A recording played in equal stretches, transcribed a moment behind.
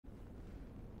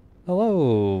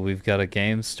Hello, we've got a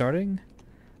game starting.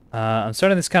 I'm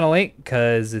starting this kind of late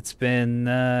because it's been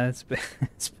it's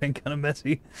been kind of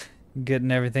messy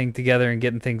getting everything together and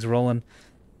getting things rolling.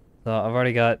 So I've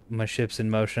already got my ships in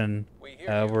motion. We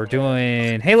hear you, We're Commander.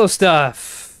 doing Halo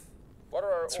stuff. What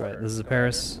are our That's right. This orders, is Commander?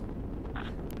 Paris.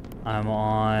 I'm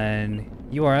on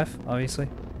URF, obviously,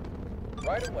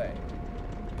 Right away.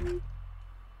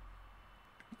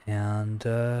 and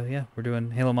yeah, we're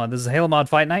doing Halo mod. This is Halo mod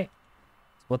fight night.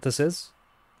 That's what this is.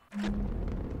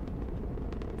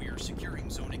 We are securing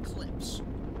Zone Eclipse.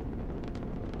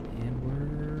 And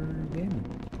we're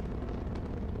gaming.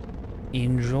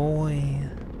 Enjoy.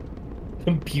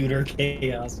 Computer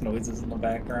chaos noises in the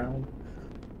background.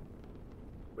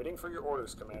 Waiting for your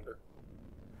orders, Commander.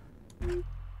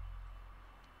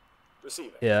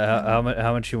 Receiving. Yeah, how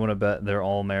much you want to bet they're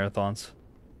all marathons?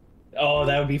 Oh,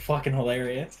 that would be fucking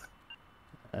hilarious.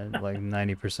 Like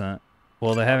 90%.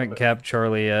 Well, they haven't capped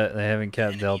Charlie yet. They haven't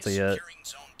capped Enemy Delta is yet. securing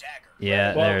Zone Dagger.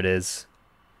 Yeah, Well, there it is.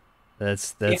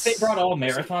 That's If they brought all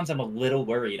marathons, I'm a little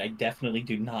worried. I definitely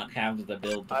do not have the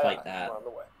build to fight that. We're on the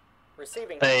way.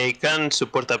 Receiving. They can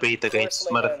support a bit against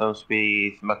marathons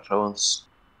with macrons.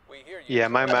 We hear you. Yeah,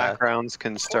 my Commander. Mac rounds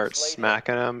can start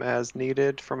smacking them as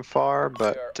needed from far, We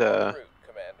but are en route,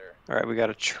 Commander. all right, we got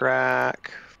a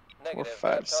track. Negative. 4,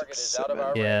 5, That target 6, is out of 7.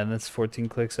 our yeah, range. and that's 14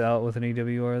 clicks out with an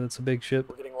EWR. That's a big ship.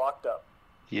 We're getting locked up.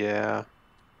 Yeah,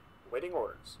 Waiting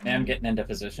orders. I'm getting into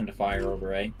position to fire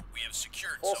over A. We have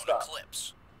secured Full Zone stop.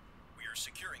 Eclipse. We are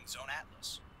securing Zone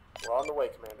Atlas. We're on the way,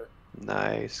 Commander.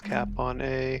 nice cap on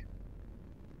A.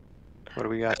 What do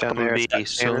we got down Can there? be It's got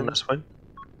soon cannons. as well.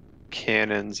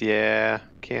 Cannons, yeah,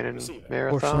 cannon Receiving.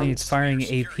 Fortunately, it's marathons. firing We are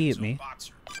AP securing at Zone me.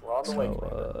 Boxer. We're on the way, Commander.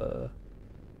 So,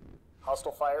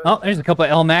 Hostile fire. oh, there's a couple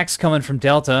of LMAX coming from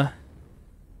Delta.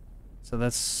 So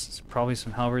that's probably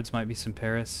some Halberds, might be some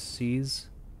Paris Cs.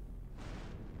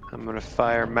 I'm gonna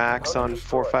fire max on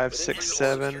 4, 5, 6,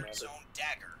 7. Zone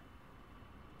Dagger.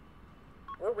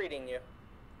 We're reading you.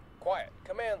 Quiet.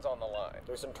 Command's on the line.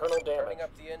 There's internal damage. Turning up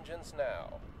the engines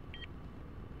now.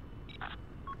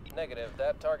 Negative.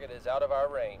 That target is out of our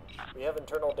range. We have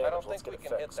internal damage. I don't Let's think we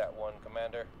get can it hit fixed. that one,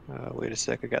 Commander. Wait a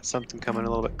sec, I got something coming a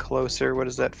little bit closer. What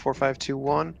is that? 4, 5, 2,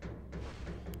 1?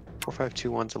 4, 5,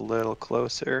 2, 1's a little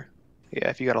closer. Yeah,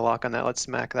 if you got a lock on that, let's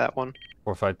smack that one.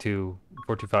 452,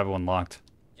 4251 locked.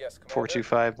 Yes, Commander. 4, 2,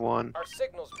 5, 1. Our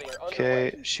signal's being Okay,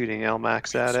 underway. shooting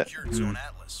LMAX We have at it. secured Zone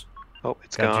Atlas. Oh,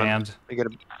 it's Got gone. jammed. We got a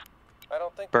I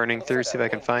don't think burning we can through, hit see if that I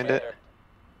can one, find it.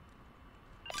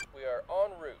 Commander. We are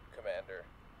en route, Commander.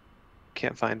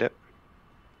 can't find it.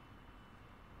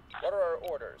 What are our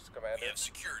orders, We Commander? have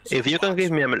secured Zone If you can Boxer.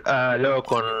 give me a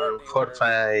lock on 4,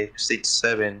 5, 6,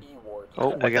 7, E-ward.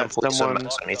 Oh, I we can got put some someone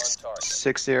max on it.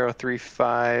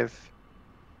 6035.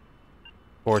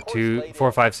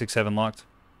 4567 locked.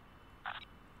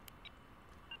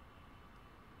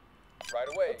 Right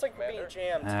away, Looks like we're being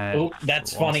Commander. jammed. Oh,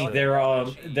 that's funny.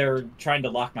 They're trying to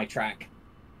lock my track.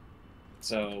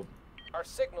 So, Our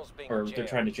signal's being or jammed. they're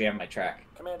trying to jam my track.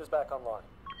 Command is back online.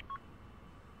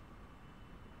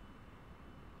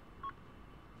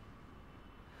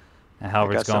 And I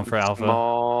Halbert's got going for something Alpha.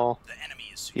 Small. The enemy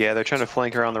is Yeah, they're securing trying to Zone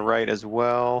flank her on the Charlie. right as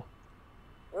well.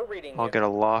 We're reading I'll you. get a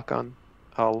lock on.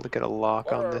 I'll get a lock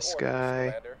What are on our this orders, guy.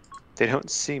 Commander? They don't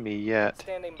see me yet.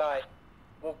 Standing by.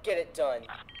 We'll get it done.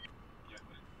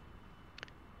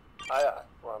 Aye, aye.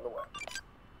 We're on the way.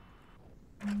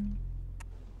 Got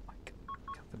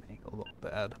the angle a little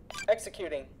bad.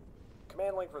 Executing.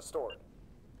 Command link restored.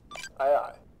 Aye,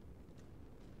 aye.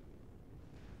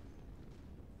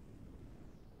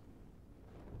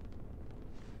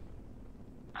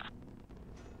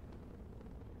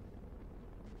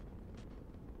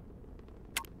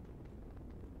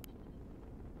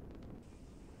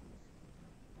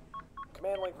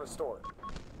 Command link restored.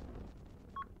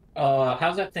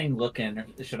 How's that thing looking?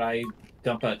 Should I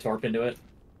dump a torp into it?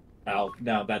 Oh,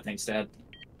 no, that thing's dead.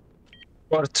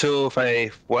 4, 2,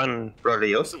 5, 1,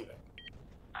 probably off. Receiving.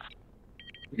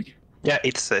 Yeah,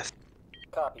 it's safe.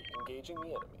 Copy. Engaging the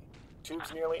enemy.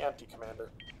 Tube's nearly empty, Commander.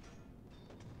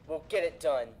 We'll get it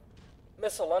done.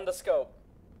 Missile on the scope.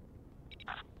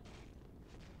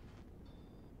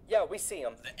 Yeah, we see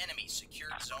him. The enemy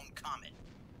secured Zone Comet.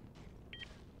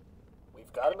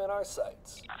 We've got him in our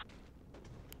sights.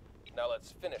 Now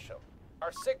let's finish him.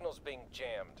 Our signal's being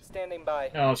jammed. Standing by.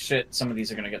 Oh shit, some of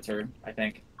these are gonna get through, I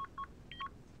think.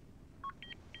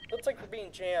 Looks like we're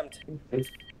being jammed.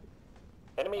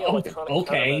 Enemy Oh, electronic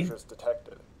okay. countermeasures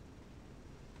detected.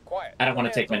 Quiet. I don't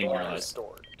want to take Command's many on more the of line. those.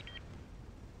 Restored.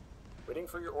 Waiting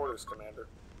for your orders, Commander.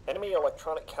 Enemy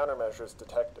electronic countermeasures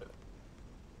detected.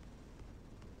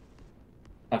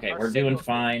 Okay, Our we're doing signal's being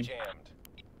fine. jammed.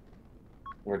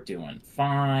 We're doing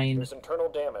fine. There's internal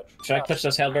damage. Should I push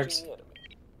those Halberds? Engaging the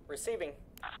enemy. Receiving.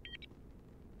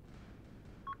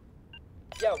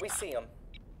 Yeah, we see him.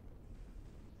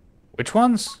 Which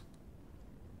ones?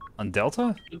 On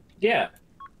Delta? Yeah.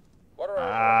 What are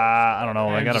our I don't know.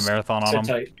 I got a Just marathon on sit them.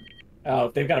 tight. Oh,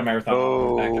 they've got a marathon on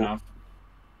them, backing off.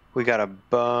 We got a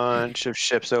bunch of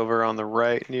ships over on the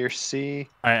right near C.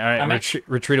 All right, I'm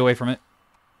retreat away from it.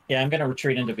 Yeah, I'm gonna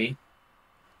retreat into B.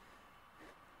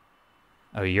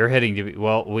 Oh, you're heading to...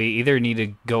 Well, we either need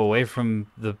to go away from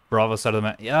the Bravo side of the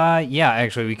map. Yeah,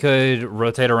 actually, we could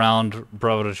rotate around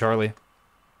Bravo to Charlie.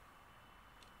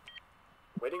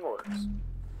 Waiting orders.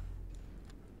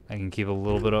 I can keep a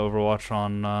little bit of Overwatch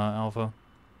on Alpha.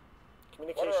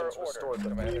 Communications restored to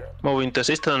Commander? Moving to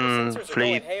System Sensors are going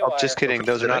Fleet. haywire. Just kidding,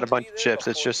 those are not a bunch of ships.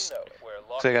 It's just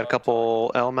they got a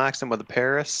couple LMAX and with a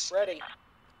Paris. Ready.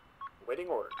 Waiting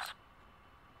orders.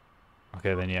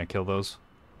 Okay, then yeah, kill those.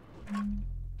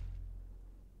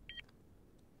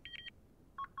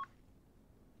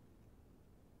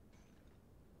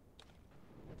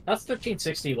 How's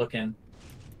 1360 looking?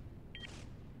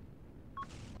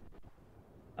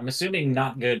 I'm assuming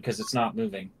not good because it's not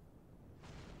moving.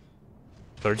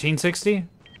 1360?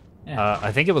 Yeah.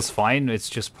 I think it was fine. It's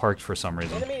just parked for some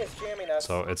reason. Enemy is jamming us.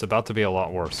 So it's about to be a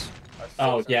lot worse.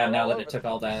 Oh yeah, now that it took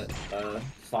all that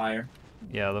fire.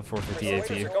 Yeah, the 450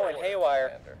 Sensors are AP. going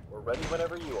haywire. We're ready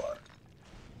whenever you are.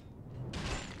 They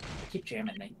keep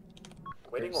jamming me.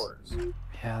 Waiting orders.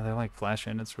 Yeah, they're like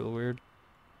flashing. It's real weird.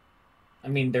 I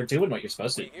mean, they're doing what you're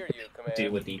supposed to We hear you, Command.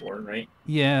 do with the board, right?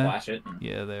 Yeah. Flash it.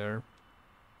 Yeah, they are.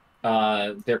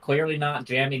 They're clearly not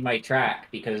jamming my track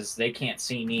because they can't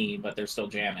see me, but they're still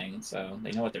jamming, so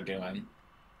they know what they're doing.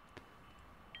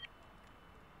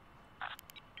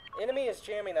 Enemy is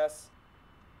jamming us.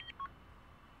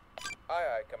 Aye,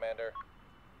 aye, Commander.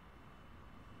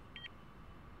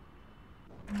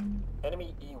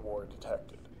 Enemy E-War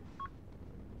detected.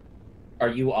 Are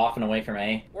you off and away from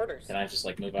A? Orders. Can I just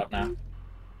like move up now?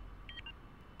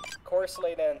 Course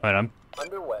laid in. All right,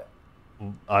 Underway.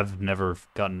 I've never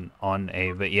gotten on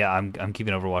A, but yeah, I'm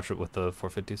keeping Overwatch with the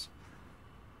 450s.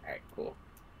 Alright, cool.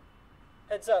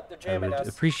 Heads up, they're I jamming would us.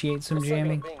 appreciate some Looks like we're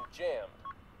jamming. being jammed.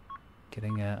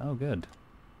 Getting oh good,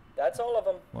 That's all of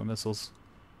them. more missiles.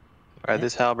 Alright,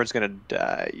 this halberd's gonna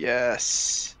die.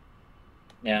 Yes.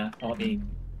 Yeah, let me...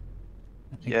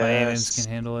 I think my AIMs Yes.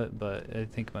 can handle it, but I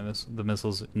think my the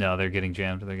missiles. No, they're getting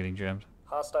jammed. They're getting jammed.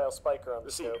 Hostile spiker on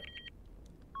the scope.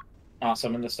 Oh,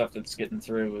 some of the stuff that's getting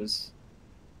through is...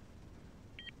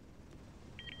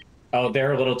 Oh,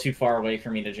 they're a little too far away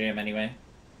for me to jam anyway.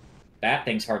 That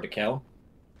thing's hard to kill.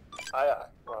 Aye, aye.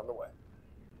 We're on the way.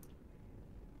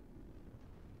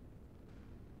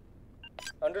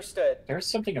 Understood. There's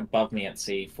something above me at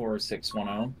C,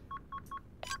 4610.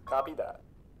 Copy that.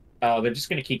 Oh, they're just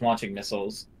gonna keep launching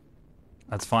missiles.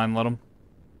 That's fine. Let them.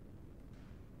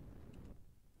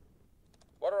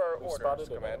 What are our We've orders, spotted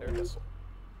an Commander? enemy missile.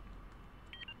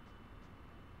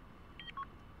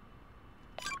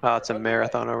 Oh, it's a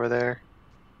marathon over there.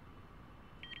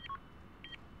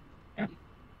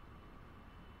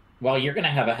 Well, you're gonna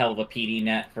have a hell of a PD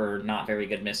net for not very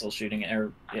good missile shooting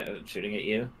or shooting at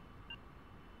you.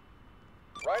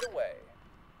 Right away.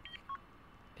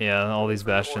 Yeah, all these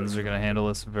bastions are gonna handle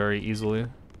this very easily.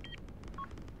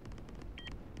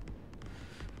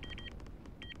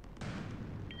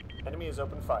 Enemy is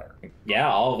open fire. Yeah,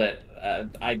 all of it.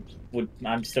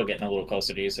 I'm still getting a little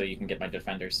closer to you, so you can get my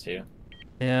defenders too,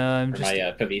 Yeah, I'm or just my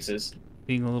Pavises.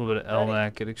 being a little bit of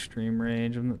LMAC at extreme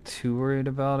range. I'm not too worried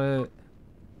about it.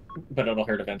 But it'll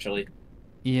hurt eventually.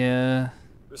 Yeah.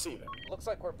 Receiving. Looks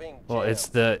like we're being jammed. Well, it's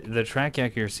the track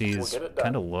accuracy We'll is get it done.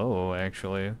 kind of low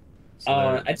actually. So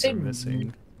I'd say they're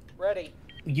missing. Ready.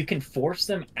 You can force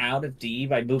them out of D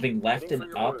by moving left Waiting for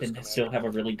and your up orders, and Commander. still have a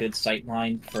really good sight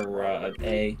line for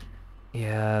A.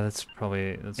 Yeah, that's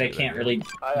probably a They good can't idea. really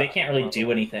they can't really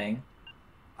do anything.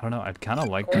 I don't know. I'd kind of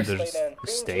like them to Course just laid in.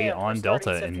 Being stay jammed. We're on starting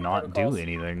Delta safety and not do protocols.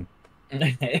 anything.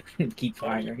 Keep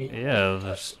firing. Yeah,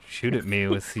 just shoot at me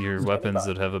with your weapons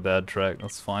that have a bad track.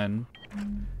 That's fine.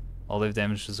 All they've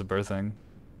damaged is a berthing.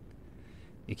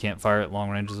 You can't fire at long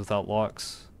ranges without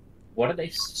locks. What are they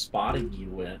spotting you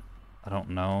with? I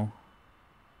don't know.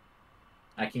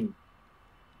 I can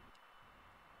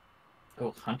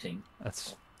go hunting.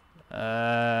 That's.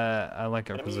 I like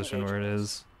our Enemy position where it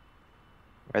is.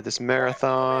 Alright, this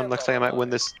marathon looks like I might win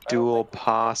this duel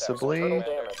possibly. Internal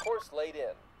damage. Course laid in.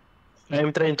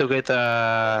 I'm trying to get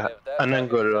an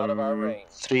angle on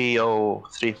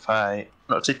 3035.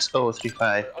 No,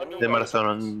 6035. The marathon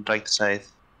on right side.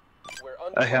 We're I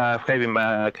under. have heavy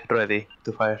mag ready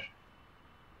to fire.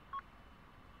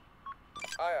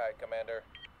 Aye, aye, Commander.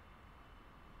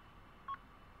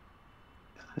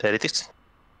 There it is.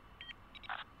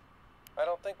 I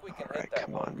don't think we can Alright, hit that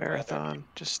come one, on, Commander. Marathon.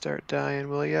 Just start dying,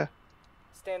 will ya?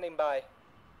 Standing by.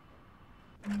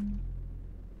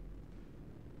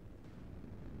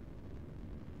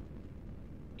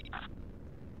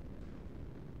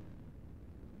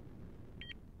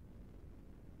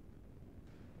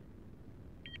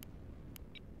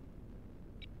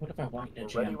 What if I want to We're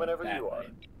jam ready whenever that you are. way?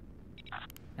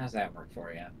 How's that work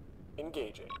for you?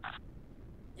 Engaging.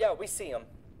 Yeah, we see him.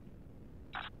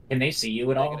 Can they see you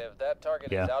at all? Negative. That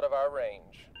target Yeah. is out of our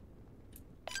range.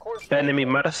 Course The enemy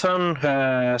radio. Marathon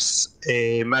has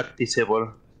a Mac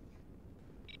disable.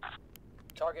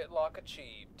 Target lock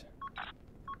achieved.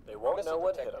 They won't Missile know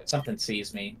what hit detected. them. Something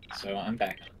sees me, so I'm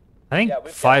back. I think Yeah, we've got it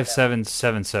now.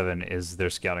 5777 is their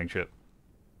scouting ship.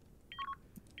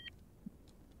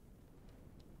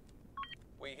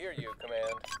 We hear you,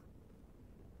 Command.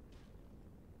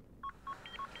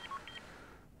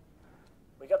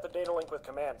 We got the data link with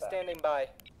command back. Standing by.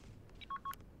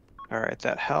 Alright,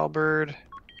 that halberd.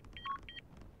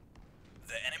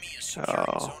 The enemy is securing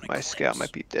Oh, zone my eclipse. scout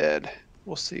might be dead.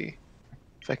 We'll see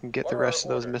if I can get the What are rest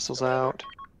of our those orders, missiles Commander? out.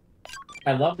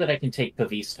 I love that I can take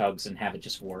Pavis tugs and have it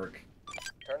just work.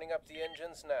 Turning up the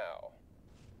engines now.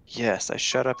 Yes, I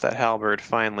shut up that halberd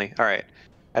finally. Alright,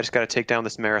 I just gotta take down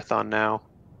this marathon now.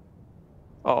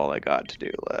 All I got to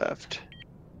do left.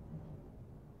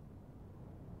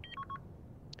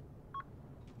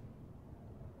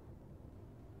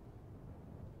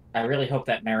 I really hope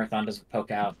that marathon doesn't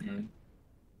poke out and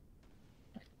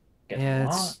get Yeah,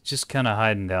 lost. it's just kind of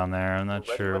hiding down there. I'm not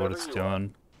We're ready sure what whenever it's you are.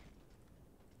 doing.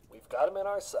 We've got him in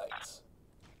our sights.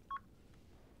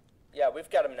 Yeah, we've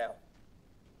got him now.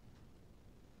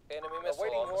 Enemy missile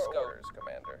Awaiting on the your scope. orders,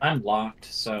 Commander. I'm locked,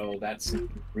 so that's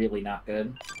really not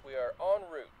good. We are en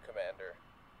route, Commander.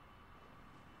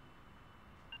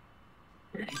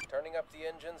 Turning up the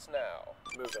engines now.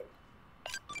 Moving.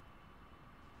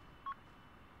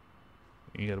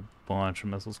 You got a bunch of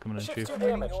missiles coming in, Ship's Chief. too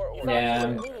damaged. Your Evacuate Yeah,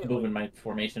 I'm immediately. moving my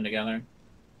formation together.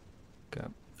 Okay.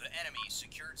 The enemy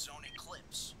secured zone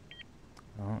eclipse.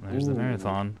 Oh, there's the Ooh.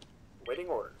 marathon. Waiting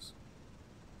orders.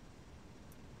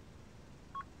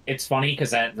 It's funny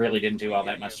because that really didn't do all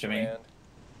Hear that much you, to me. Command.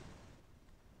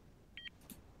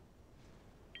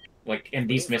 Like, and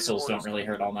these Waiting for your missiles don't orders, really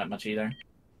hurt all that much either.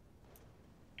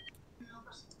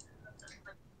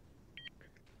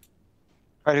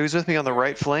 Alright, who's with me on the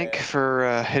right flank Okay.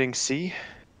 for hitting C?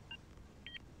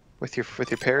 With your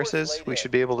Parises, laid we in.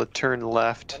 should be able to turn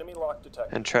left Enemy lock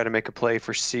detected. and try to make a play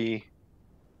for C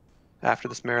after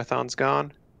this marathon's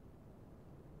gone.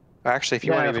 Actually, if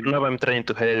you Yeah, want to even now I'm trying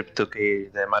to help to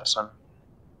kill the Marathon.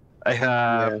 I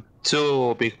have Yeah.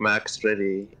 2 Big Macs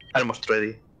ready, almost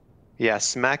ready. Yeah,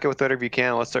 smack it with whatever you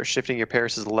can. Let's start shifting your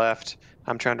Paris's left.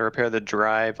 I'm trying to repair the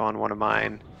drive on one of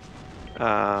mine.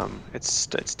 It's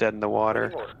dead in the water.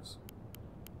 Waiting orders.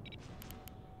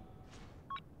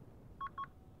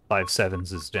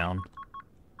 57s is down.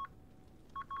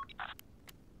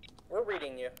 We're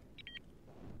reading you.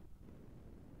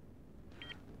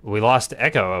 We lost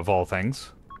Echo of all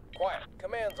things. Quiet.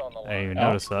 Command's on the I line. didn't even Oh.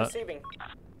 notice that. Receiving.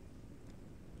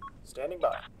 Standing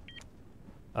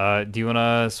by. Do you want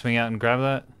to swing out and grab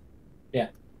that? Yeah.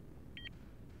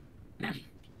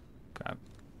 Grab.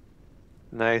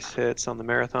 Nice hits on the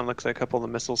marathon. Looks like a couple of the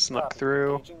missiles snuck Copy.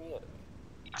 through. Engaging the enemy.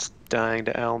 It's dying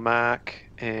to LMAC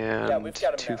and we've got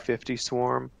 'em now. 250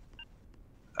 swarm.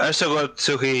 I also got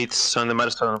 2 hits on the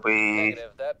Marathon with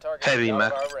Negative. That target heavy is out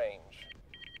Mac. of our range.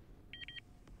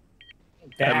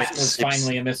 That mean, was it's-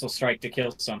 finally a missile strike to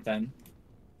kill something.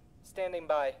 Standing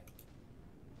by.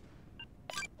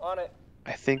 On it.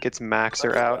 I think its max are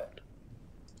Underway. out.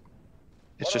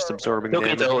 It's What just are our absorbing Look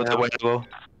damage at all the now. way to go.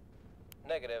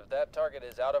 Negative. That target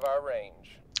is out of our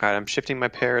range. Alright, I'm shifting my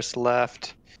Paris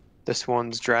left. This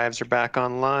one's drives are back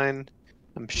online.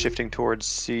 I'm shifting towards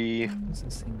C. Why is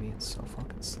this thing being so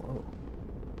fucking slow?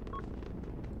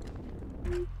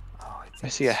 Oh, I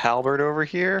see a halberd over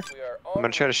here. We are I'm gonna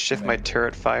en try to route, shift my Commander.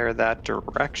 turret fire that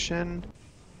direction.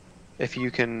 If you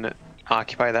can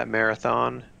occupy that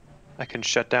marathon, I can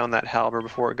shut down that halberd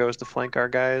before it goes to flank our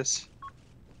guys.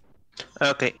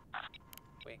 Okay.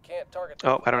 We can't target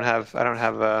them Oh, from I don't that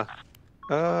have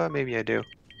distance. maybe I do.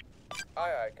 Aye,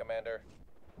 aye, Commander.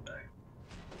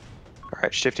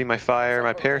 Alright, shifting my fire.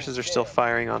 My Parises are still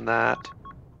firing on that.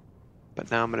 But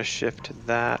now I'm gonna shift to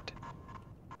that.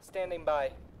 Standing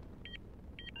by.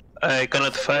 I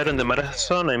cannot fire on the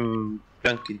Marathon. I'm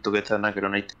planking to get an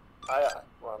grenade. Aye, aye.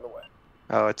 We're on the way.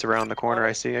 Oh, it's around the corner,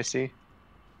 I see. Our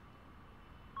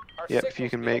Yep, if you signals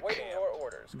can be make awaiting your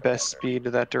orders, Best Commander. speed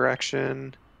to that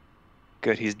direction.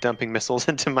 Good, he's dumping missiles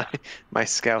into my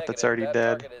scout that's already That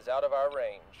dead. target is out of our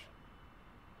range.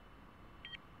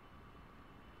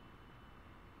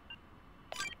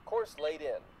 Course laid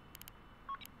in.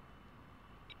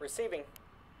 Receiving.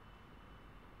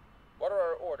 What are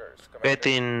our orders, Commander?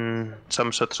 Getting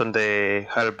some shots on the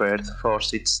halberd for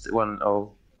 610.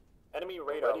 Enemy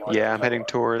radar. Yeah, I'm heading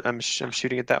toward. I'm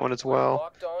shooting at that one as well.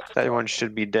 Locked on to That one target.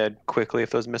 should be dead quickly if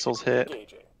those missiles hit.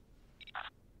 Engaging.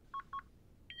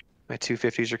 My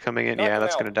 250s are coming in. Knock Yeah, 'em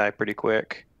that's out. gonna die pretty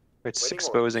quick. It's Waiting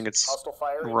exposing orders. its Hostile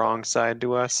fire wrong side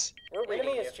to us. We're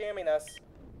enemy is jamming us.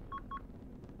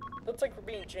 Looks like we're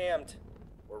being jammed.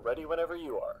 We're ready whenever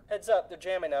you are. Heads up, they're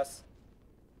jamming us.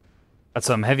 Got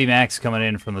some heavy max coming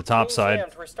in from the top Being side.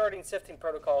 jammed. We're starting sifting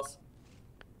protocols.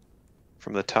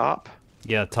 From the top?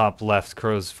 Yeah, top left.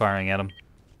 Crow's firing at him.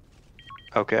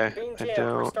 Okay, Being I jammed.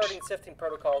 We're don't. starting sifting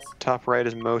protocols. Top right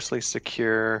is mostly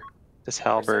secure. This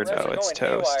halberd, Our sensors oh, are it's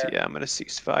going toast. haywire. Yeah, I'm gonna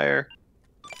cease fire.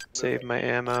 Save my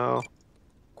ammo.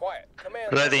 Quiet.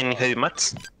 Command. Riding heavy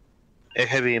max. A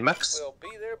heavy max. We'll be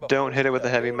there before Don't hit it with the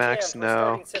you heavy Being max, jammed, we're no.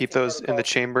 starting Keep sifting those in the protocols.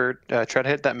 chamber. Try to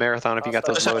hit that marathon if you got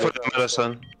those Those are for loaded. the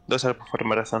marathon. Those are for the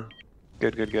marathon.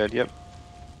 Good, good, good. Yep.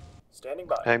 Standing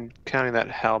by. I'm counting that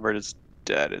halberd is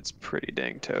dead. It's pretty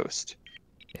dang toast.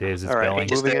 It is. It's All right, belling.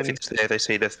 It's Moving dead, in. it's dead, I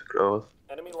say that's the growth.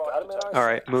 Enemy locked. All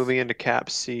right, moving into Cap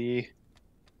C.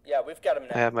 Yeah, we've got them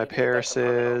now. I have my Need to get that component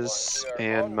Paris's We are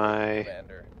en and route, my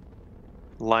Commander.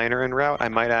 liner en route. I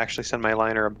might actually send my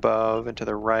liner above and to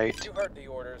the right You heard the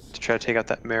orders. to try to take out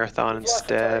that marathon We've lost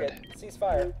the instead target. Cease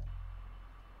fire.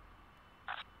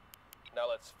 Now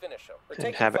let's finish them. We're and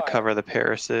taking have it fire. cover the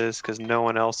Paris's because no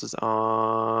one else is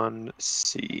on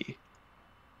C.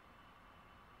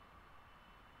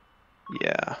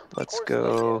 Yeah, let's course,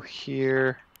 go Lydia.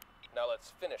 here. Now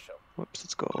let's finish them. Whoops,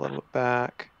 let's go a little bit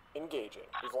back. Engaging.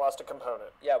 We've lost a component.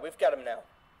 Yeah, we've got them now.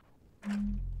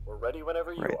 We're ready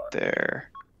whenever you Right are.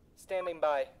 there. Standing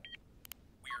by.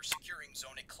 We are securing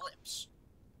Zone Eclipse.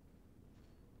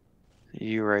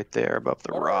 You right there above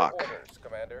the What are our rock. orders,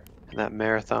 Commander? And that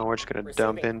marathon we're just gonna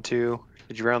dump Receiving. into.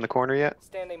 Did you round the corner yet?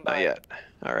 Standing by. Not yet.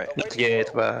 Alright. Not Awaiting yet,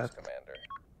 your but orders, Commander.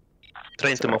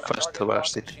 trying to move fast Target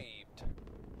towards lock it. achieved.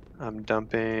 I'm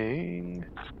dumping.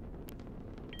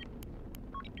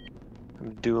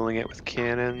 I'm dueling it with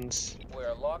cannons. We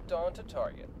are locked on to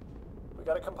target. We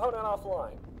got a component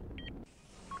offline.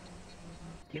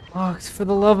 Get locked for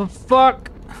the love of fuck.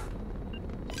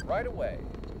 Right away.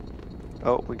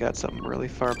 Oh, we got something really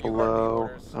far You heard the below.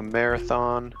 orders. A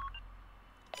marathon.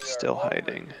 We are Still en route,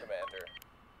 hiding. Commander.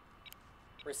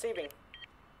 Receiving.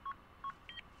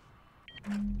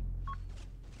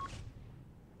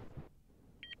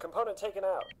 Component taken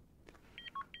out.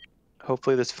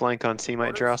 Hopefully this flank on C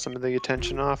might draw some of the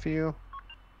attention off you.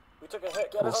 We took a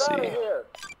hit. Get We'll us out see. of here.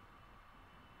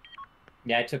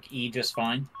 Yeah, I took E just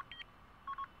fine.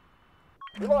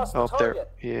 We lost the Oh, there.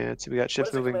 target. Yeah, we got ships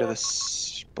is it, moving to the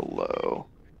Commander? below.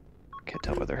 Can't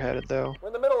tell where they're headed though. We're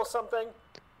in the middle of something.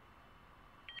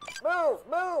 Move,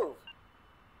 move.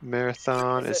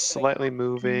 Marathon is Positioning. slightly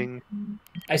moving.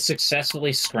 I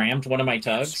successfully scrammed one of my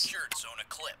tugs. Secured Zone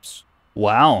Eclipse.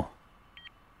 Wow.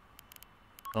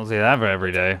 Don't see that for every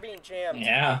We're day. being jammed.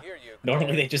 Yeah. Hear you, Normally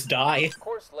Commander. they just die.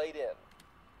 Course laid in.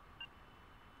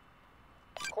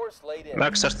 Course laid in.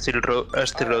 Max are still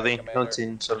Alright, loading, Commander.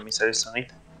 launching some missiles on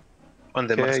it. On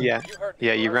the Okay, marathon. yeah. You heard the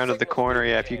Yeah, you orders. rounded the Signals corner.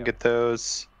 being Yeah, if you can jammed. get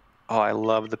those. Oh, I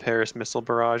love the Paris missile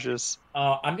barrages.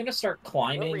 I'm gonna start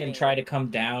climbing reading and try to come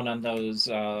down on those,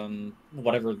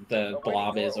 whatever the Awaiting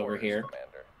blob your is over orders, here.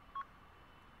 Commander.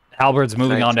 Halberd's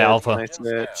moving Nice on to hits, Alpha. nice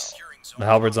hits. Securing Zone The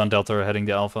Halberds on Delta are heading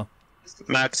to Alpha.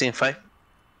 Max in 5.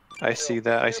 I see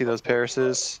that. I see those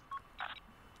Parises.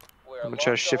 We are I'm gonna try to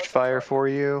locked shift on to fire target. for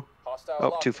you. Hostile Oh,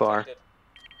 lock too far. detected.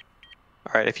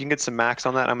 Alright, if you can get some max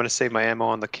on that, I'm gonna save my ammo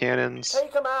on the cannons.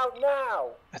 Take them out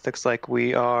now. It looks like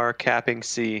we are capping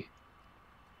C.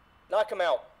 Knock them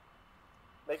out.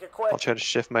 Make it quick. I'll try to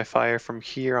shift my fire from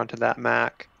here onto that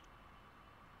Mac.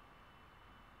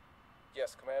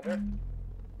 Yes, Commander.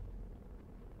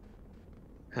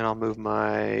 And I'll move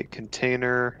my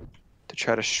container to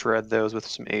try to shred those with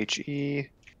some HE.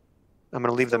 I'm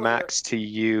gonna leave the Still here. max to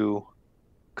you.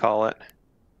 Call it.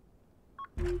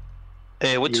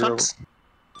 Which You're- ones?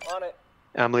 On it.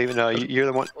 I'm leaving. No, you're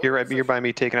the one. You're right. You're by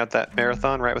me taking out that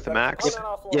marathon, right, with the Got a max.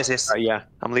 component offline. Yes, yes. Yeah,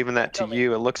 I'm leaving that to Coming.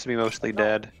 you. It looks to be mostly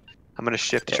dead. I'm gonna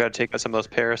shift to try to take out some of those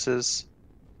Parises.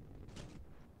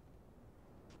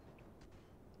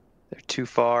 They're too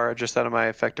far, just out of my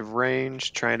effective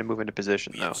range. Trying to move into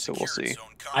position We though, have so we'll secured see. Zone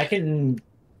I Combat. can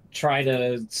try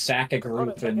to sack a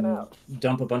group taken and out.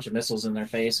 dump a bunch of missiles in their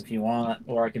face if you want,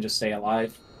 or I can just stay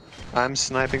alive. I'm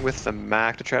sniping with the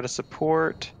Mac to try to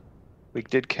support. We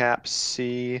did cap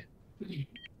C.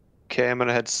 Okay, I'm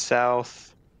gonna head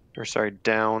south, or sorry,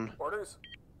 down, Orders?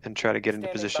 and try to get into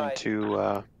Standing position by.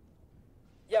 to.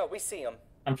 Yeah, we see him.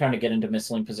 I'm trying to get into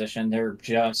missiling position. They're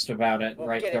just about at We'll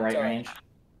right get the it right done. range.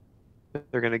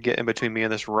 They're gonna get in between me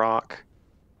and this rock.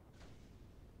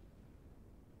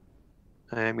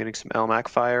 I am getting some LMAC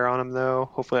fire on him though.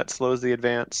 Hopefully that slows the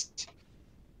advance.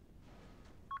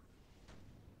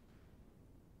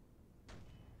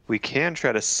 We can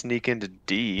try to sneak into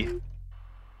D.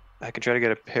 I can try to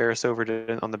get a Paris over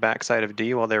on the backside of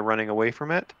D while they're running away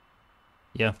from it.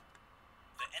 Yeah.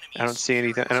 I don't see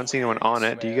anything. I don't see anyone on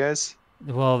it. Do you guys?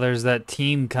 Well, there's that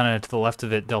team kind of to the left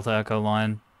of it, Delta Echo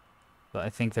line. But I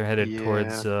think they're headed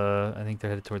towards. I think they're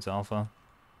headed towards Alpha.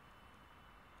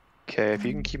 Okay, if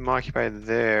you can keep them occupied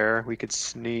there, we could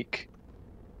sneak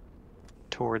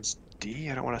towards D.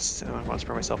 I don't want to spread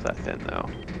myself that thin though.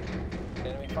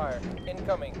 Enemy fire.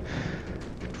 Incoming.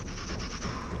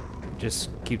 Just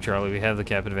keep Charlie. We have the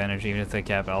cap advantage. Even if they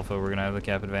cap Alpha, we're gonna have the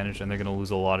cap advantage, and they're gonna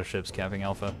lose a lot of ships capping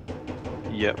Alpha.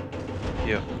 Yep.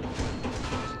 Yep.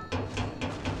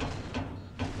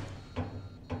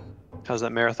 How's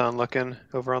that marathon looking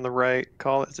over on the right?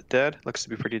 Call it. Is it dead? Looks to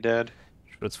be pretty dead.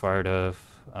 It's fired of.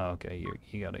 Oh, okay,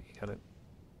 you got it. You got it.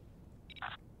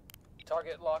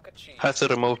 Target lock achieved. I have to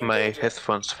remove my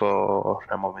headphones for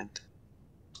a moment.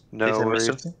 No Did I miss worries.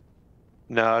 something?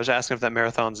 No, I was asking if that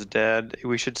marathon's dead.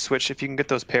 We should switch. If you can get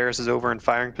those Parises over in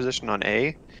firing position on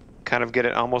A, kind of get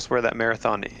it almost where that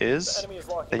marathon The is, enemy is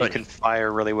locking then you in. can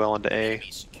fire really well into A.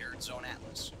 Enemy secured Zone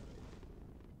Atlas.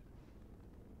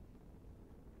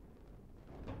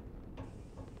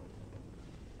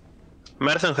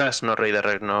 Marathon has no radar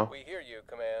right now. We hear you,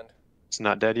 Command. It's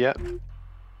not dead yet.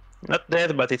 Not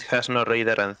dead, but it has no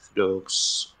radar and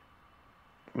looks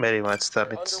very much We're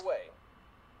damaged. underway.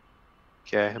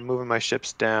 Okay, I'm moving my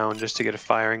ships down just to get a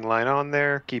firing line on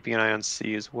there, keeping an eye on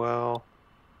C as well.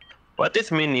 What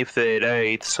does it mean if the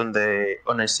raids on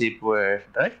a ship were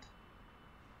right?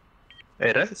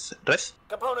 Red?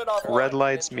 Component offline. Red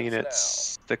lights mean Engines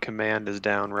it's the command is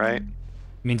down, right?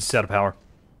 Means it's out of power.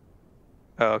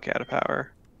 Oh, okay, out of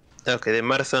power. Okay, the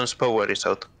marathon's power is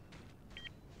out.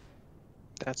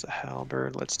 That's a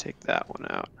halberd. Let's take that one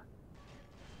out.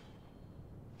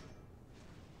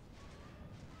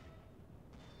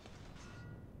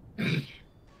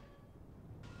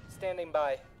 Standing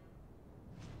by.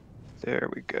 There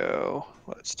we go.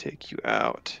 Let's take you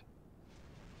out.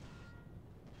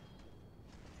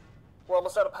 We're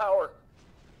almost out of power.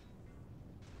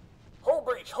 Hull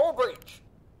breach, hull breach.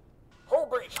 Hull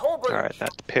breach, hull breach. Alright,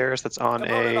 that's Paris that's on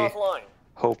Component A. offline.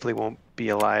 Hopefully won't be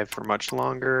alive for much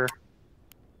longer.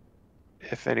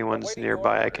 If anyone's Awaiting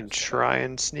nearby, I can orders. try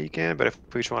and sneak in, but if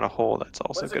we just want to hold, that's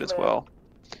also Where's good the as command? well.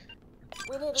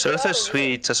 We need to So get let's out of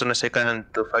here. switch as soon as I can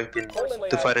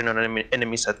to firing on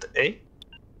enemies at A.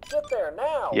 Get there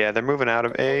now. Yeah, they're moving out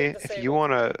of A. Component If you disabled.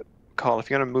 want to call, if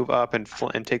you want to move up and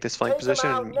take this flank Take them position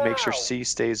out and make sure now. C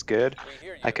stays good, We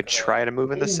hear you, I could Command. try to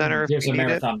move in the center There's if a we need it.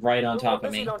 marathon right on We're top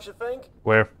of busy, me. don't you think?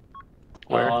 Where?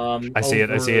 Where? I see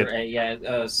it, I see it.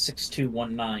 Yeah,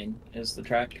 6219 is the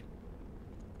track.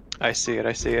 I see it,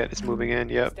 I see it. It's moving in,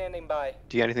 yep. Standing by.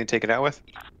 Do you got anything to take it out with?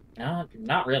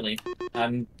 Not really.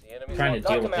 I'm The enemy's trying to locked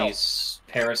deal on. with them out. these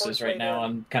Parises Force right right now. in.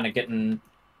 I'm kind of getting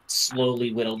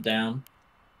slowly whittled down.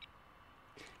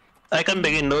 I can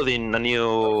begin loading a new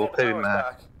Okay, heavy power's mag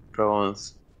back.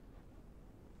 drones.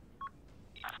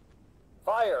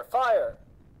 Fire, fire.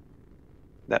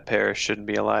 That Paris shouldn't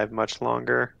be alive much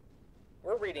longer.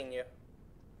 We're reading you.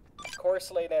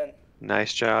 Course laid in.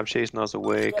 Nice job chasing those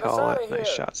away, Get us call outta it. Nice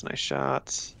here. shots, nice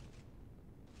shots.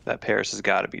 That Paris has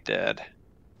got to be dead.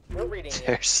 We're reading you.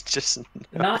 There's just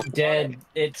no. Not dead.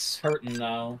 It's hurting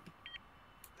though.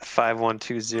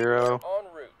 5120. En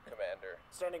route, Commander.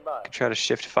 Standing by. Try to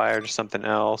shift fire to something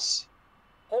else.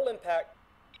 Hull impact.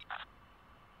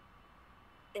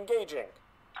 Engaging.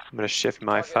 I'm gonna shift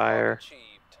my Target lock fire. achieved.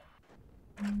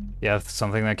 Yeah,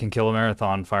 something that can kill a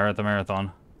marathon. Fire at the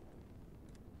marathon.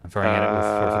 I'm firing at it with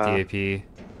 450 AP.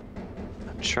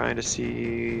 I'm trying to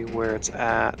see where it's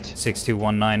at.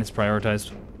 6219 is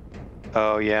prioritized.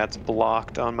 Oh yeah, it's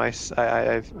blocked on my.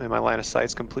 My line of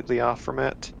sight's completely off from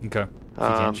it. Okay.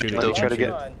 can't shoot it, Let you me try can't to shoot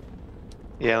get. On.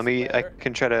 Yeah, I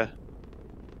can try to.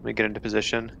 Let me get into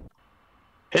position.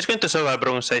 He's going to show a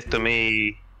broadside to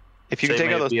me. If you so can I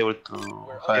take out might those, be able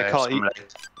to fire call some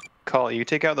it- light. you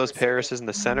take out those Parises in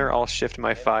the center. I'll shift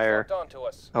my Enemy's fire locked onto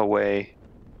us. away,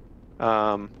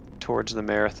 towards the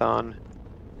marathon.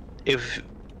 If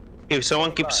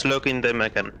someone keeps looking them, I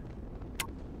can.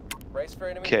 Brace for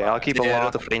enemy Okay, I'll fire. keep They a are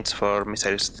lock. out of range for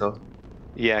missiles though.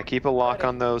 Yeah, keep a lock Ready.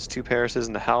 on those two Parises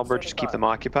and the halberd. Just keep Standing them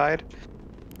occupied.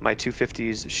 My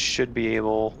 250s should be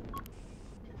able.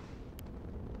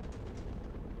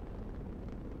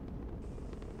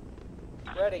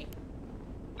 Ready.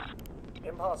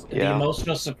 Impossible. Yeah. The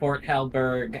emotional support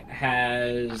Halberg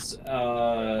has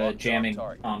jamming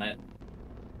on it.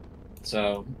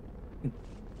 So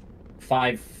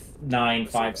 5.9,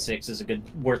 5.6 is a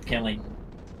good worth killing.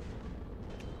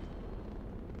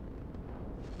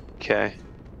 Okay.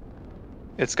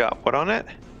 It's got what on it?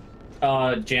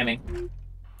 Jamming.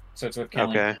 So it's worth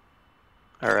killing. Okay.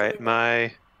 All right.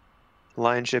 My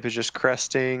line ship is just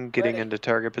cresting, getting Ready. into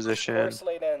target position. Course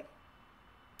laid in.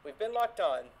 We've been locked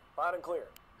on. Loud and clear.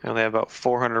 I only have about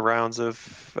 400 rounds of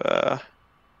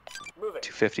Moving.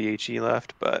 250 HE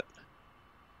left, but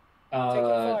Taking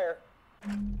fire.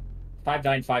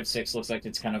 5.9, 5.6 looks like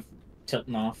it's kind of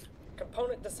tilting off.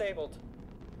 Component disabled.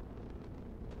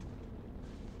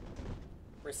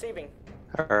 Receiving.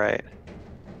 all right.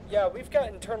 Yeah, we've got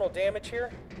internal damage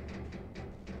here.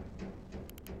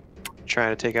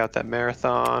 Trying to take out that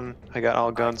marathon. I got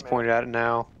all guns pointed at it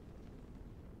now.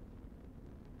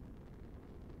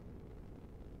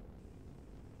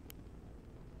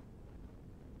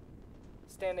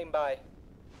 Standing by.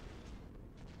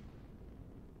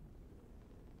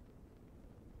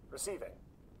 Receiving.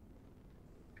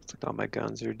 Looks like all my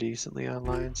guns are decently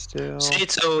online still.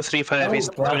 6035 is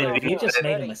brother, you just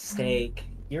made a Ready. mistake.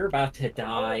 You're about to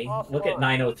die. Look at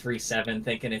 9037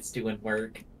 thinking it's doing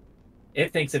work.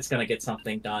 It thinks it's gonna get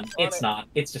something done. It's it. not.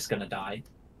 It's just gonna die.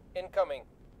 Incoming.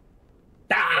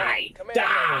 Die! Command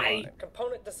Die!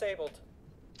 Component disabled.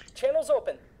 Channels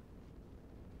open.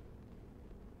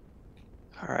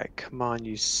 All right, come on,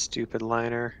 you stupid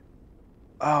liner.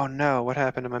 Oh no, what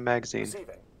happened to my magazine?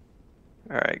 Receiving.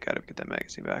 All right, gotta get that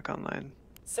magazine back online.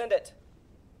 Send it.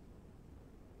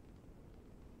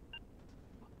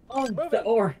 Oh, Moving. the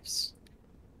orbs!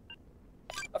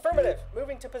 Affirmative.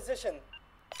 Moving to position.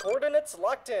 Coordinates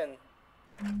locked in.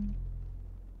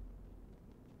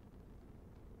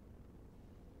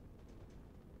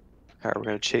 All right, we're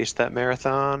gonna chase that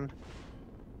marathon.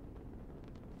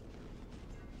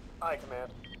 Aye,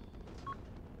 command.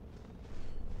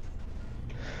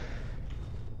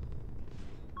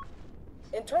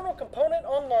 Internal component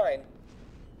online.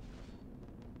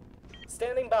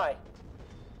 Standing by.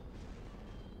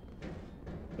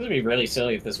 This would be really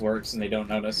silly if this works and they don't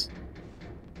notice.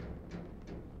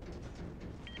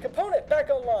 Component back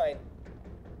online.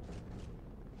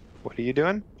 What are you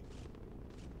doing?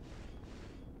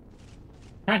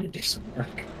 Trying to do some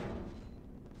work.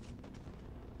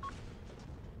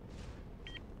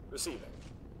 Receiving.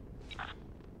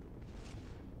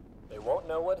 They won't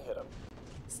know what hit them.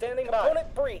 Standing by.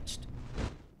 Component breached.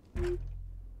 Moving.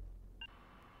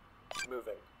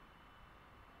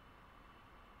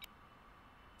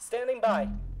 Standing by.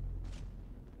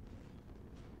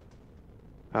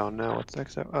 Oh no, what's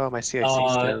next up? Oh, my CIC's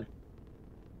Uh, down.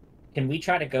 Can we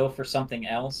try to go for something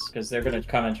else? Because they're gonna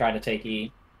come and try to take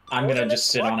E. I'm gonna just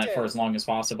sit on it for as long as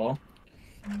possible.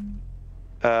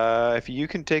 If you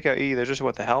can take out E, there's just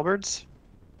what, the halberds?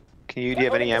 Do you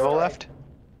have any ammo left?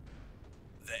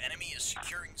 The enemy is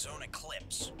securing Zone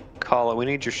Eclipse. Call it. We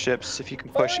need your ships. If you can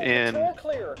push Firing in. control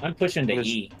clear. I'm pushing to There's-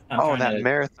 E. I'm Oh, trying that to...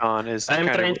 marathon is. I'm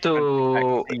kinda trying trying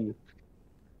to. take back C.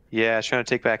 Yeah, it's trying to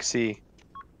take back C.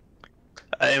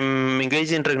 I'm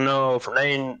engaging Regnov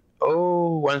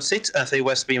 9016 as I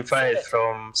was being fired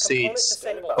from Component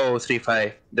disabled.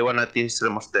 6035, the one at the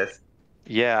Instrument of Death.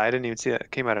 Yeah, I didn't even see that.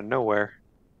 It came out of nowhere.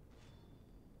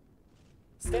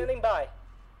 Standing by.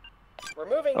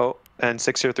 Removing. Oh, and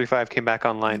 6035 came back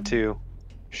online too.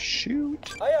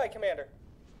 Shoot. Aye, aye, Commander.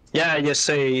 Yeah, I just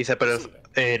say separate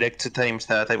like 2 times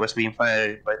that I was being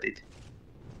fired, but it.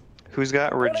 Who's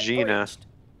got Component Regina? breached.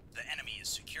 The enemy is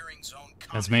securing Zone Combat.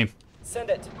 That's me. Send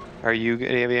it. Are you?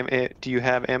 Do you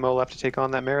have ammo left to take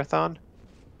on that marathon?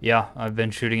 Yeah, I've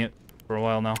been shooting it for a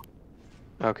while now.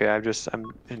 Okay, I'm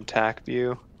in TAC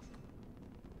view.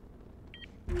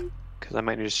 Because I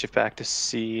might need to shift back to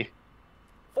C,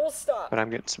 Full stop. but I'm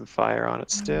getting some fire on it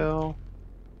still.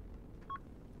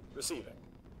 Receiving.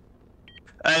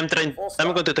 I'm going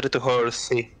to try to hold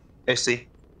C. SC.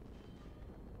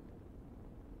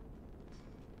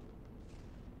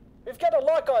 We've got a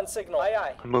lock-on signal. Aye,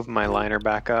 aye. I'm moving my liner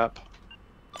back up.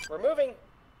 Removing.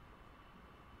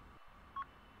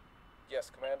 Yes,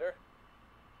 Commander.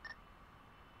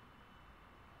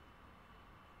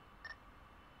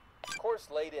 Course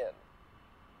laid in.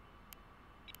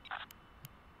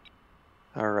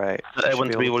 All right. I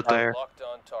want to be able to. fire Locked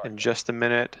on in target. just a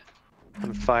minute.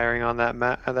 I'm firing on that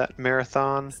that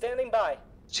marathon. Standing by.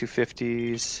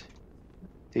 250s.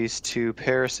 These two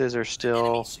Parises are still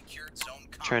Enemy secured zone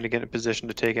trying to get in a position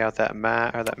to take out that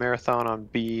that marathon on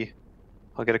B.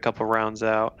 I'll get a couple rounds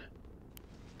out.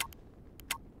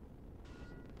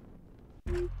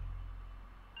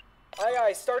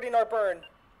 Aye, starting our burn.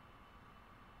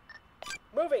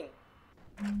 Moving.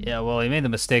 Yeah, well, he made the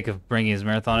mistake of bringing his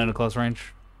marathon into close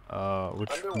range,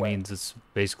 which Underway. means it's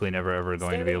basically never ever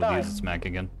going to be able to use its Mac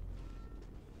again.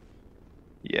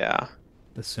 Yeah.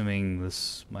 Assuming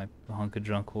this my hunk of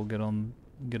junk will get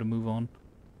a move on.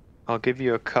 I'll give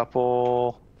you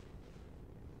a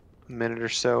minute or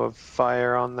so of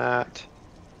fire on that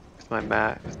with my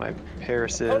Opponent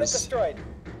Parises. destroyed.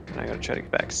 And I gotta try to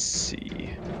get back C.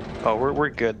 Oh, we're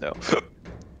good though.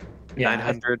 Yeah,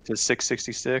 900 to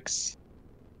 666.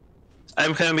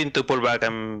 I'm having to pull back.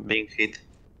 I'm being hit.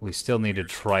 We still need to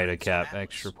try to cap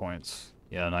extra points.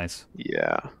 Yeah, nice.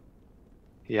 Yeah.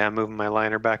 Yeah, I'm moving my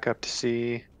liner back up to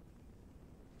C.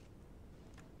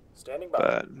 Standing by.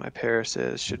 But my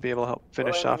Parises should be able to help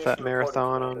finish Well, off that ammunition reported,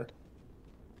 marathon on Commander.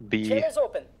 B. Channels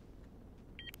open.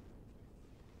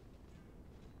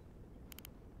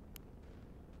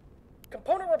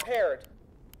 Component repaired.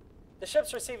 The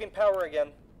ship's receiving power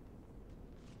again.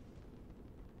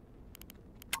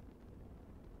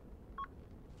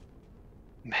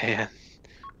 Man,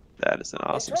 that is an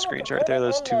awesome Internal screenshot right there.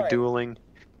 Those two component online. dueling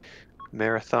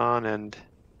marathon and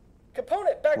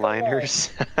Component back online.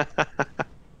 liners.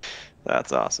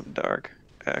 That's awesome, Dark.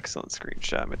 Excellent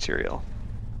screenshot material.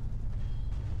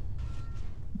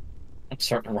 I'm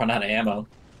starting to run out of ammo.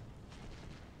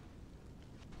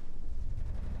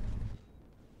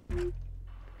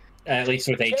 At least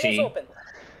with Channels HE. open.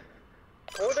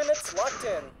 Coordinates locked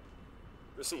in.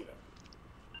 Receiving.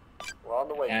 We're on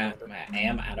the way, Yeah, Commander. I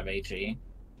am out of HE.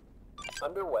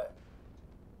 Underway.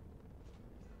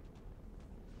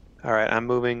 Alright, I'm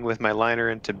moving with my liner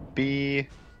into B.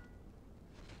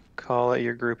 Call it,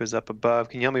 your group is up above.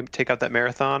 Can you help me take out that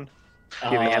marathon?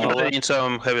 Give me I'm ammo. doing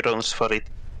some heavy rounds for it.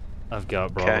 I've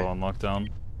got Bravo Okay. on lockdown.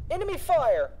 Enemy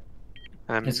fire.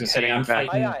 I'm I was gonna say, heading I'm back.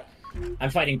 fighting. Aye. I'm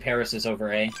fighting Paris's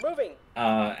over A. Moving.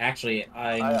 Actually,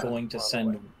 I'm Aye, going to on the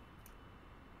send. way.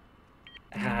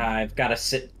 I've got to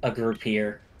sit a group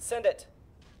here, Send it.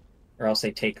 or else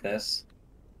they take this.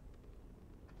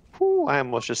 Whew, I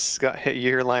almost just got hit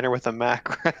your liner with a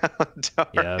Mac round.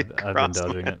 Yeah, I've been across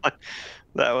dodging my it. line.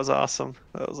 That was awesome.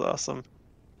 That was awesome.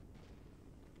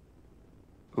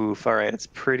 Oof, alright, it's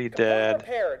pretty Component dead.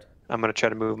 repaired. I'm gonna try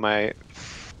to move my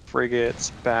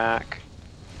frigates back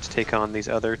to take on these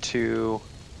other two.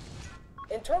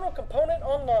 Internal component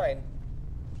online.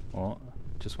 Well,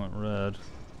 just went red.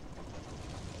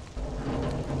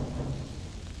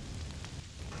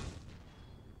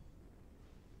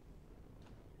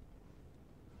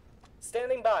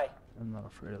 Standing by. I'm not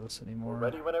afraid of this We're anymore.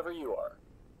 ready whenever you are.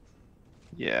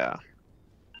 Yeah.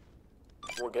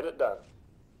 We'll get it done.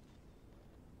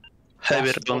 Heavy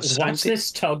Watch, rounds. watch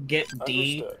this tug get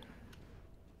D. Understood.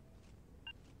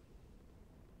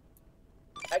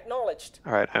 Acknowledged.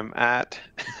 Alright, I'm at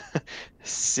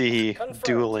C Confirmed.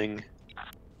 dueling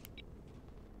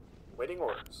Waiting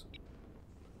orders.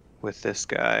 with this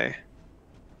guy.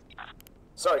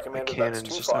 Sorry, The Commander, that's cannons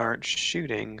too just far. aren't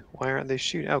shooting. Why aren't they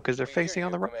shooting? Oh, because they're We hear facing on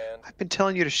you, the right. Command. I've been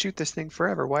telling you to shoot this thing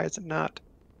forever. Why is it not?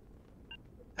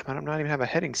 I'm not even have a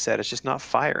heading set. It's just not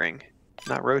firing.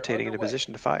 Not rotating into underway.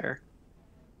 position to fire.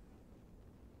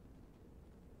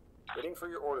 Waiting for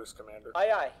your orders, Commander.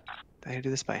 Aye. Did I do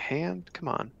this by hand? Come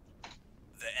on.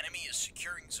 The enemy is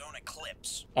securing zone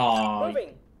eclipse. Oh,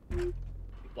 Moving. we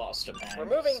lost a man. We're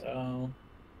moving. So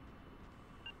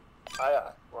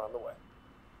Aye. We're on the way.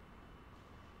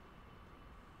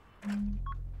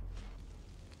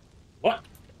 what?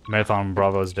 Marathon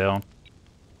Bravo's down.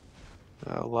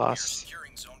 We are Lost.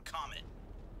 securing zone comet.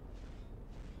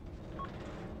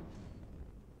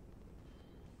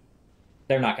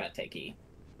 They're not gonna take E.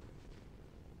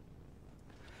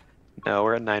 No,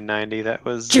 we're at 990. That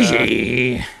was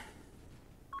GG.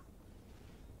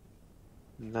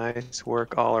 nice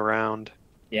work all around.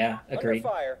 Yeah, Under agreed.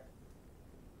 fire.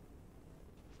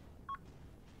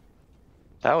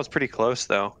 That was pretty close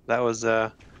though. That was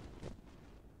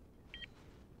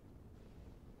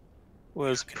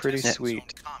pretty Contesting sweet.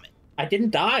 zone comet. I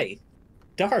didn't die.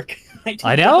 Dark. Didn't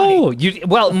I know. You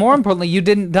well, more importantly, you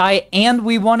didn't die, and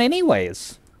we won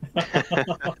anyways.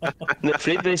 The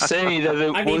fleet is saying that they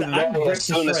I mean, would I'm die ripped as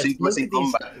to soon as shreds. it was in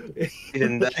Look combat. at these-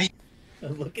 Didn't die.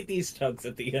 Look at these tugs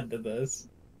at the end of this.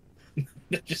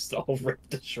 They're just all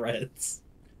ripped to shreds.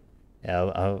 Yeah,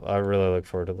 I really look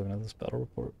forward to looking at this battle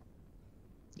report.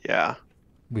 Yeah.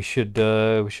 We should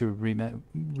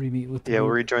re-meet with the Yeah, we'll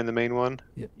group. rejoin the main one.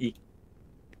 We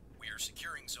are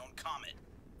securing zone comet.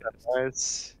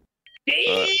 Guys.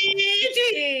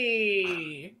 GG!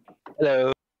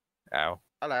 Hello. Ow.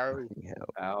 Hello.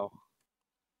 Ow.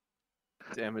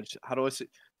 Damage. How do I see?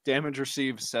 Damage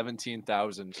received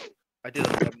 17,000. I did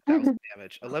 11,000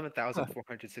 damage.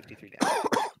 11,463 damage.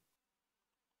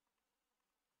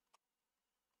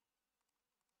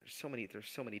 There's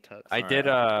so many tugs. I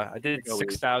Alright, did go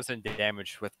 6,000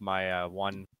 damage with my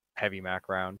one heavy Mac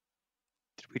round.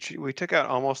 We took out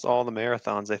almost all the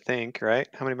marathons, I think, right?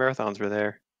 How many marathons were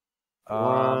there?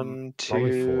 One,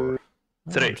 Probably two,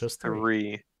 4. Oh, just 3.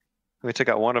 three. We took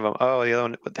out one of them. Oh, the other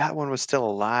one, but that one was still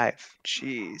alive.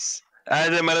 Jeez.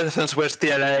 The marathons were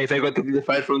still alive. I got to the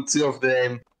fire from 2 of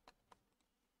them.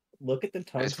 Look at the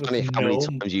tugs It's funny how many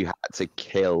times you had to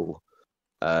kill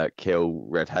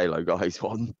Red Halo guys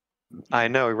one. I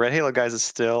know. Red Halo guys is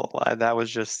still alive. That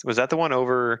was that the one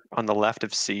over on the left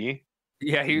of C?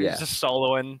 Yeah, he was just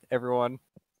soloing everyone.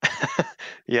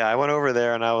 Yeah, I went over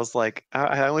there and I was like,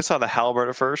 I only saw the halberd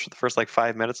at first, for the first like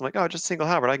 5 minutes. I'm like, oh, just a single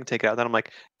halberd, I can take it out. Then I'm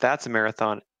like, that's a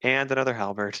marathon and another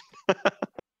halberd.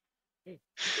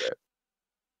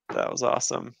 That was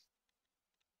awesome.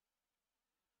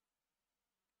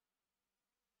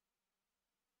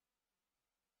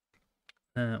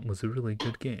 That was a really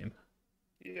good game.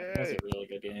 That was a really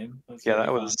good game. Yeah,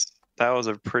 that was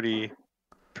a pretty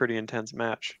intense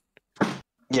match.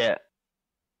 Yeah.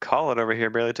 Call it over here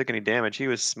barely took any damage. He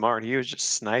was smart. He was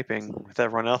just sniping with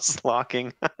everyone else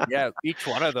locking. Yeah, each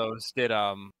one of those did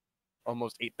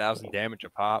almost 8,000 damage a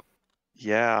pop.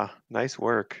 Yeah, nice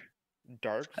work.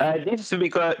 Dark. This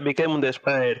became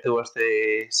inspired towards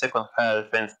the second half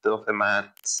of the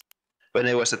match when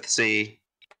I was at sea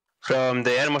from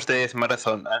the Almost Death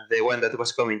Marathon and the one that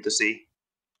was coming to sea.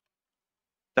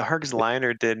 The Harg's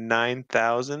liner did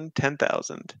 9,000,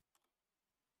 10,000.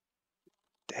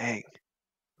 Dang.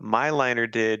 My liner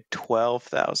did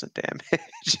 12,000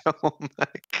 damage. Oh my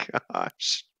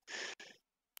gosh.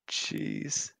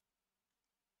 Jeez.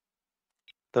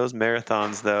 Those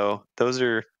marathons though, those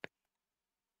are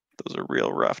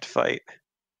real rough to fight.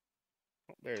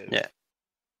 Oh, there it is. Yeah.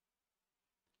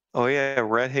 Oh yeah,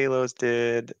 Red Halos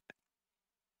did.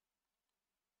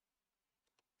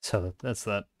 So that's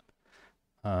that.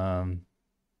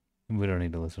 We don't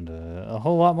need to listen to a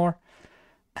whole lot more.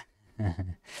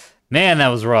 Man, that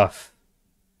was rough.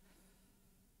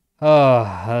 Oh,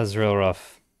 that was real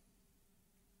rough.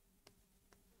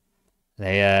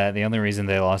 The only reason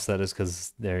they lost that is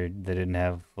because they didn't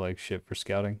have like shit for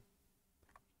scouting.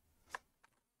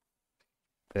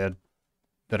 They had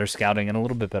better scouting and a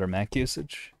little bit better Mac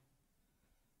usage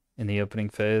in the opening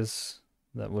phase.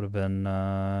 That would have been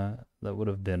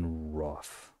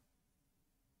rough.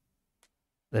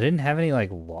 They didn't have any like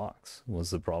locks was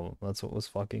the problem. That's what was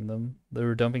fucking them. They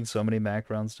were dumping so many Mac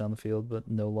rounds down the field, but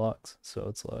no locks. So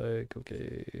it's like,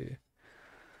 okay.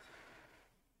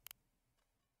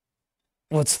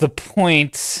 What's the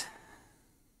point?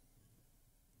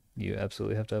 You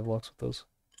absolutely have to have locks with those.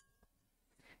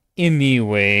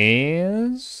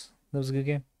 Anyways, that was a good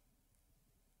game.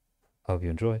 I hope you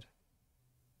enjoyed.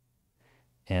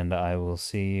 And I will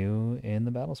see you in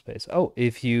the battle space. Oh,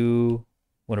 if you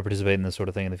want to participate in this sort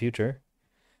of thing in the future,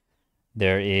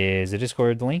 there is a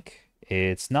Discord link.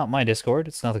 It's not my Discord.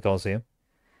 It's not the Coliseum.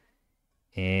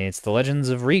 It's the Legends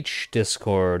of Reach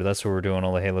Discord. That's where we're doing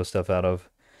all the Halo stuff out of.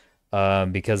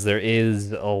 Because there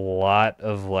is a lot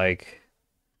of like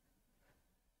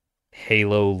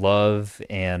Halo love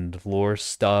and lore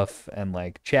stuff and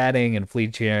like chatting and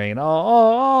fleet sharing and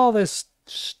all this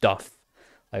stuff.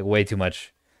 Like way too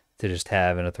much to just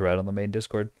have in a thread on the main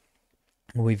Discord.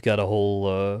 We've got a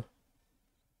whole,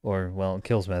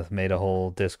 Killsmith made a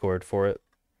whole Discord for it.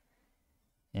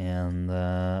 And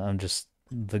I'm just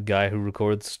the guy who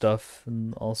records stuff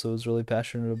and also is really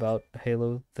passionate about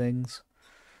Halo things.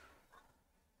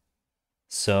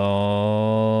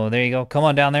 So there you go. Come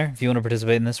on down there if you want to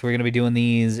participate in this. We're going to be doing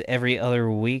these every other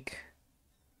week.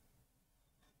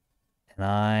 And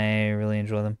I really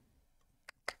enjoy them.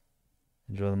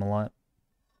 Enjoy them a lot.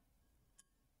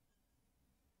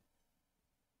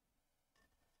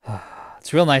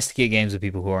 It's real nice to get games with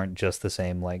people who aren't just the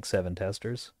same, like, 7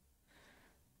 testers.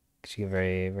 Because you get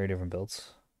very, very different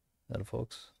builds out of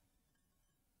folks.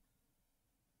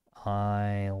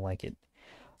 I like it.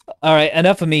 Alright,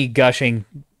 enough of me gushing.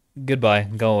 Goodbye.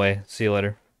 Go away. See you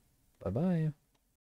later. Bye-bye.